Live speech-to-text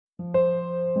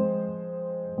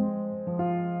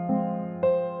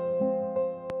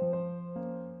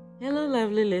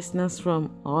lovely listeners from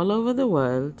all over the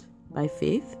world by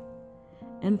faith,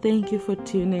 and thank you for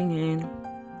tuning in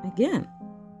again.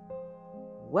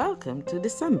 Welcome to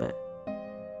December.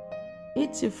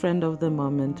 It's your friend of the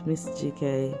moment, Miss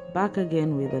GK, back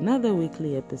again with another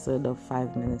weekly episode of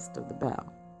 5 Minutes to the Bell.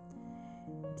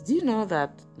 Did you know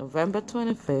that November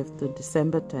 25th to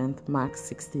December 10th marks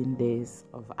 16 days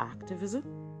of activism?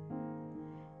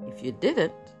 If you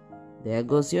didn't, there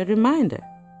goes your reminder.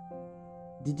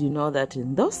 Did you know that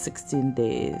in those 16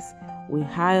 days, we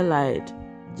highlight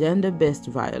gender-based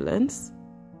violence,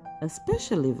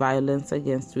 especially violence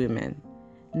against women?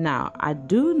 Now, I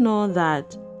do know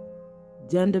that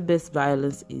gender-based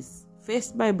violence is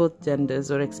faced by both genders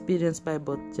or experienced by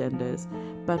both genders,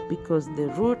 but because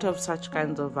the root of such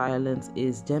kinds of violence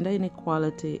is gender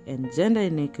inequality and gender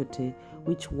inequity,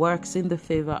 which works in the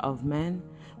favor of men,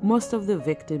 most of the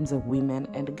victims are women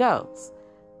and girls.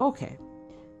 Okay.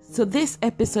 So this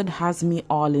episode has me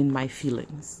all in my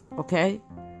feelings, okay?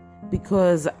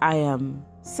 Because I am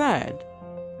sad.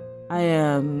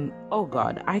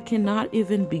 I cannot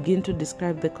even begin to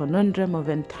describe the conundrum of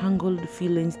entangled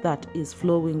feelings that is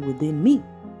flowing within me.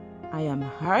 I am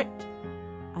hurt.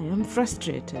 I am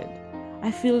frustrated.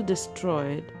 I feel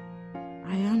destroyed.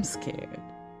 I am scared.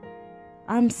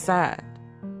 I'm sad.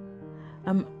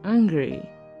 I'm angry.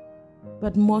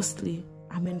 But mostly,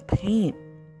 I'm in pain.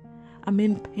 I'm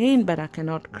in pain, but I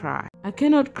cannot cry. I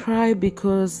cannot cry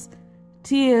because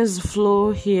tears flow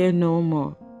here no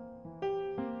more.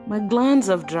 My glands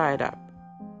have dried up.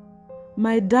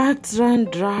 My ducts run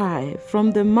dry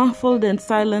from the muffled and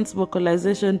silenced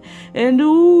vocalization and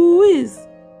ooh-ees.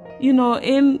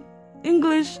 In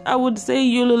English, I would say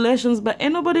ululations, but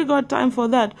ain't nobody got time for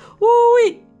that.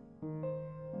 Ooh-wee!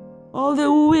 All the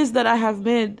ooh-ees that I have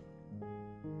made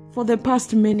for the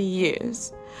past many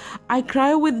years. I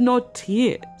cry with no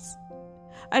tears.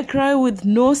 I cry with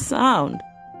no sound.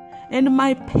 And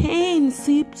my pain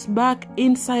seeps back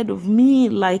inside of me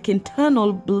like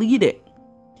internal bleeding.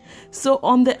 So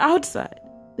on the outside,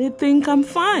 they think I'm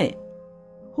fine.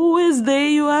 Who is they,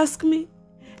 you ask me?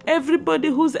 Everybody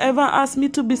who's ever asked me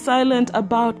to be silent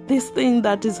about this thing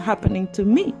that is happening to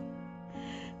me.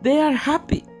 They are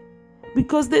happy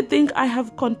because they think I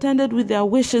have contended with their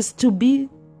wishes to be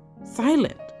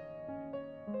silent,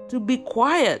 to be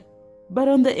quiet, but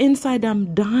on the inside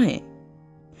I'm dying.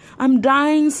 I'm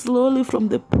dying slowly from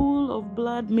the pool of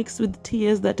blood mixed with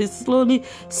tears that is slowly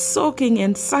soaking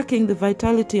and sucking the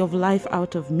vitality of life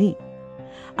out of me.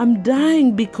 I'm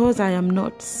dying because I am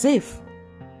not safe.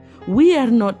 We are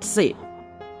not safe.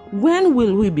 When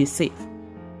will we be safe?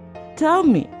 Tell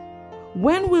me,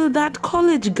 when will that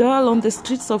college girl on the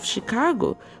streets of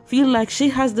Chicago feel like she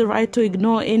has the right to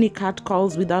ignore any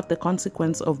catcalls without the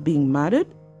consequence of being murdered?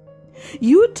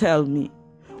 You tell me,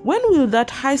 when will that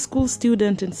high school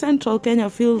student in central Kenya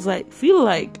feel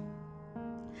like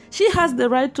she has the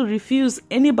right to refuse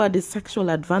anybody's sexual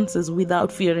advances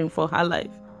without fearing for her life?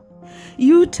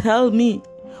 You tell me,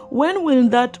 when will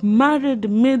that married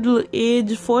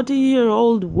middle-aged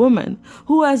 40-year-old woman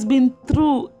who has been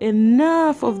through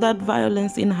enough of that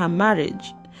violence in her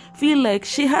marriage feel like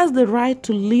she has the right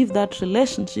to leave that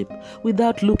relationship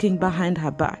without looking behind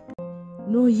her back?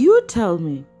 No, you tell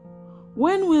me.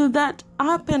 When will that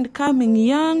up-and-coming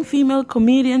young female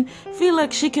comedian feel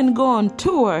like she can go on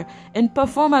tour and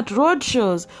perform at road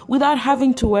shows without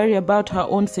having to worry about her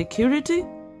own security?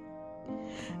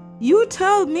 You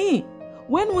tell me,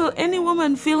 when will any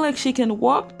woman feel like she can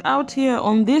walk out here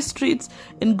on these streets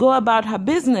and go about her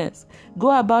business,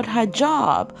 go about her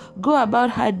job, go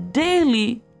about her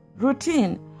daily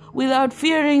routine without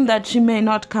fearing that she may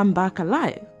not come back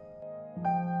alive?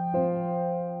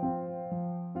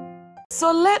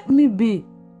 So let me be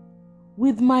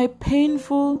with my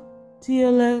painful,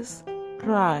 tearless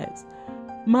cries,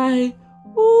 my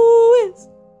ooh-ees,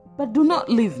 but do not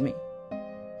leave me.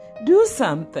 Do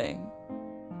something.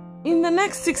 In the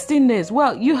next 16 days,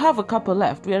 well, you have a couple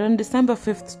left. We are on December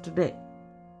 5th today.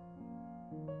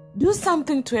 Do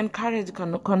something to encourage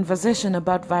conversation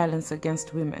about violence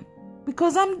against women,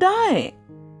 because I'm dying.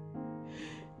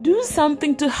 Do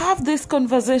something to have these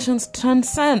conversations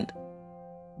transcend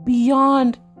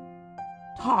beyond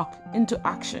talk into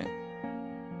action.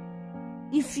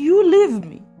 If you leave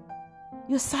me,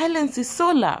 your silence is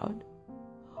so loud.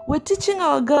 We're teaching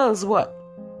our girls what?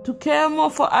 To care more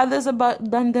for others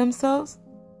than themselves?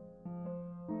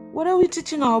 What are we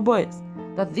teaching our boys?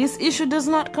 That this issue does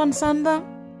not concern them?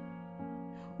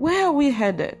 Where are we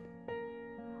headed?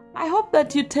 I hope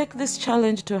that you take this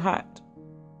challenge to heart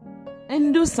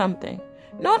and do something.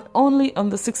 Not only on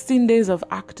the 16 days of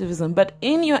activism, but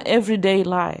in your everyday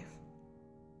life.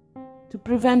 to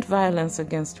prevent violence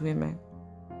against women.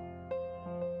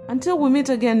 Until we meet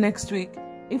again next week,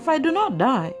 if I do not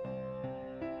die,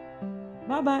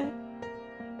 bye-bye.